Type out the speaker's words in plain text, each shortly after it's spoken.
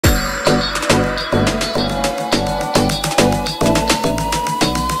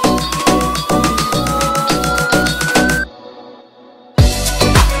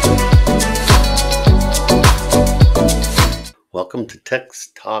Welcome to Tech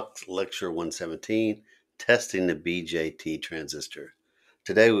Talks Lecture 117, Testing the BJT Transistor.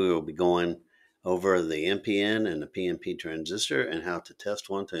 Today we will be going over the NPN and the PNP transistor and how to test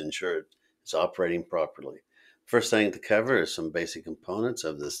one to ensure it's operating properly. First thing to cover is some basic components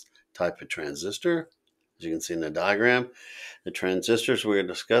of this type of transistor. As you can see in the diagram, the transistors we're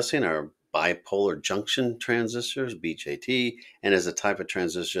discussing are bipolar junction transistors, BJT, and is a type of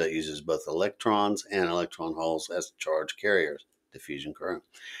transistor that uses both electrons and electron holes as charge carriers, diffusion current.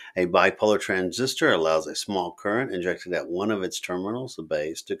 A bipolar transistor allows a small current injected at one of its terminals, the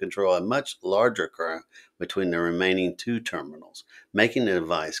base, to control a much larger current between the remaining two terminals, making the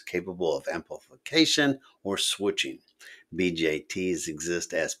device capable of amplification or switching. BJTs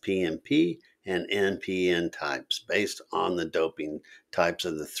exist as PNP and NPN types based on the doping types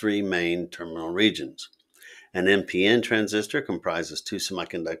of the three main terminal regions. An NPN transistor comprises two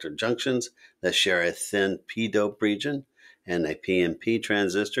semiconductor junctions that share a thin p-dope region, and a PNP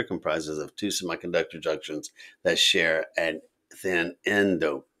transistor comprises of two semiconductor junctions that share a thin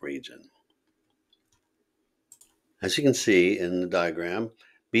n-dope region. As you can see in the diagram,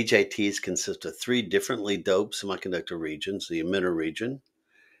 BJTs consist of three differently doped semiconductor regions: the emitter region,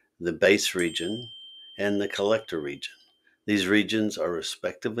 the base region, and the collector region. These regions are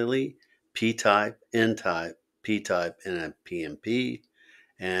respectively P-type, N-type, P-type, and a PNP,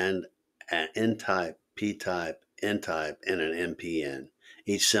 and an N-type, P-type, N-type, and an NPN.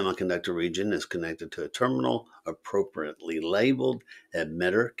 Each semiconductor region is connected to a terminal appropriately labeled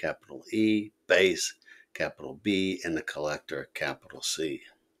emitter, capital E, base, capital B, and the collector, capital C.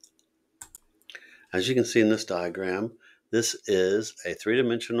 As you can see in this diagram, this is a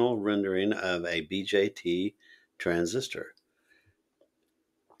three-dimensional rendering of a BJT transistor.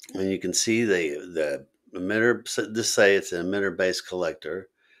 And you can see the emitter, just say it's an emitter-based collector.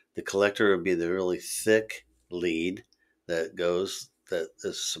 The collector would be the really thick lead that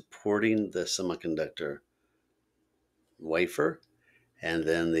is supporting the semiconductor wafer. And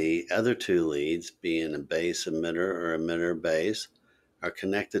then the other two leads, being a base emitter or emitter base, are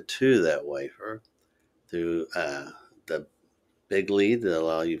connected to that wafer through the big lead that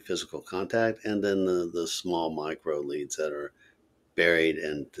allow you physical contact, and then the small micro leads that are buried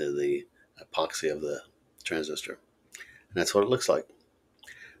into the epoxy of the transistor. And that's what it looks like.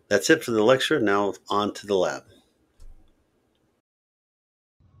 That's it for the lecture. Now on to the lab.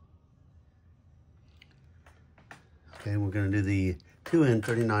 Okay, we're going to do the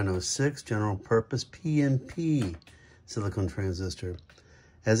 2N3906 general purpose PNP silicon transistor.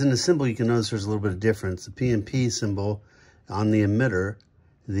 As in the symbol, you can notice there's a little bit of difference. The PNP symbol on the emitter,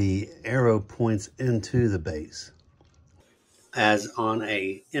 the arrow points into the base. As on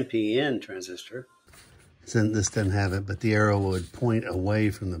a NPN transistor, this doesn't have it, but the arrow would point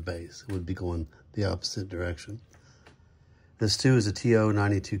away from the base. It would be going the opposite direction. This too is a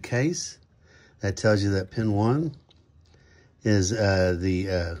TO92 case. That tells you that pin 1 is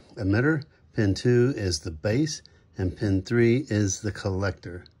the emitter, pin 2 is the base, and pin 3 is the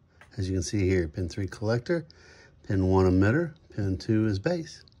collector. As you can see here, pin 3 collector, pin 1 emitter, pin 2 is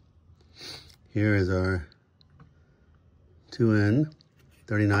base. Here is our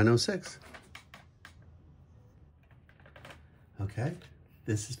 2N3906. Okay,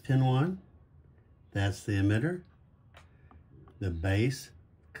 this is pin 1. That's the emitter, the base,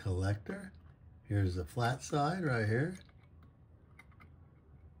 collector. Here's the flat side right here.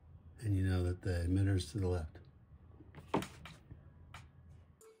 And you know that the emitter's to the left.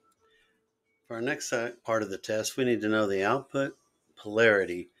 For our next part of the test, we need to know the output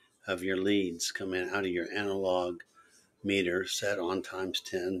polarity of your leads coming out of your analog meter set on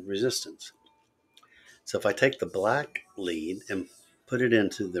 ×10 resistance. So if I take the black lead and put it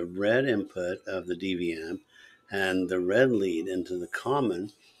into the red input of the DVM and the red lead into the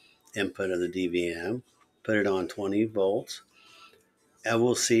common input of the DVM, put it on 20 volts, I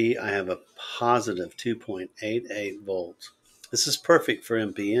will see I have a positive 2.88 volts. This is perfect for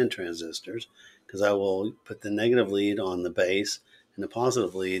NPN transistors because I will put the negative lead on the base and the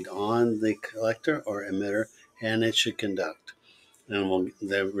positive lead on the collector or emitter, and it should conduct. And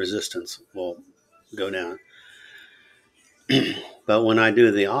the resistance will go down. But when I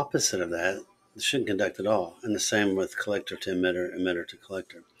do the opposite of that, it shouldn't conduct at all. And the same with collector to emitter, emitter to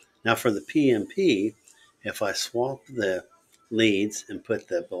collector. Now for the PNP, if I swap the leads and put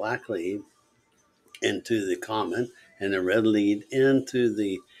the black lead into the common and the red lead into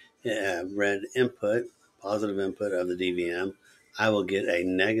the red input, positive input of the DVM, I will get a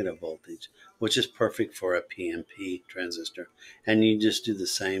negative voltage, which is perfect for a PNP transistor. And you just do the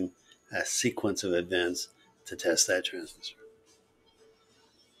same sequence of events to test that transistor.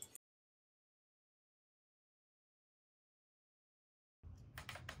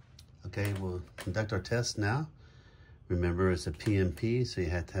 Okay, we'll conduct our test now. Remember, it's a PNP, so you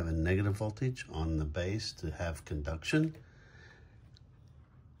have to have a negative voltage on the base to have conduction.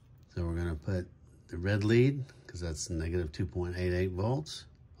 So we're gonna put the red lead, because that's negative 2.88 volts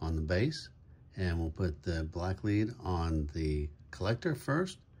on the base. And we'll put the black lead on the collector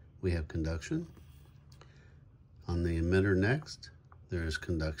first. We have conduction. On the emitter next, there is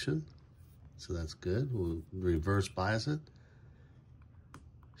conduction. So that's good. We'll reverse bias it.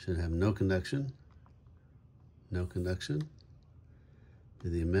 Should have no conduction. No conduction. To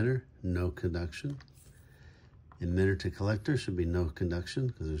the emitter, no conduction. Emitter to collector should be no conduction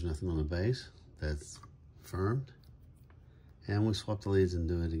because there's nothing on the base. That's firmed. And we swap the leads and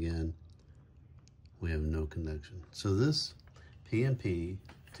do it again. We have no conduction. So this PNP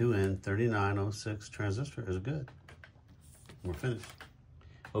 2N3906 transistor is good. We're finished.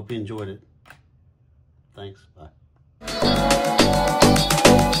 Hope you enjoyed it. Thanks. Bye.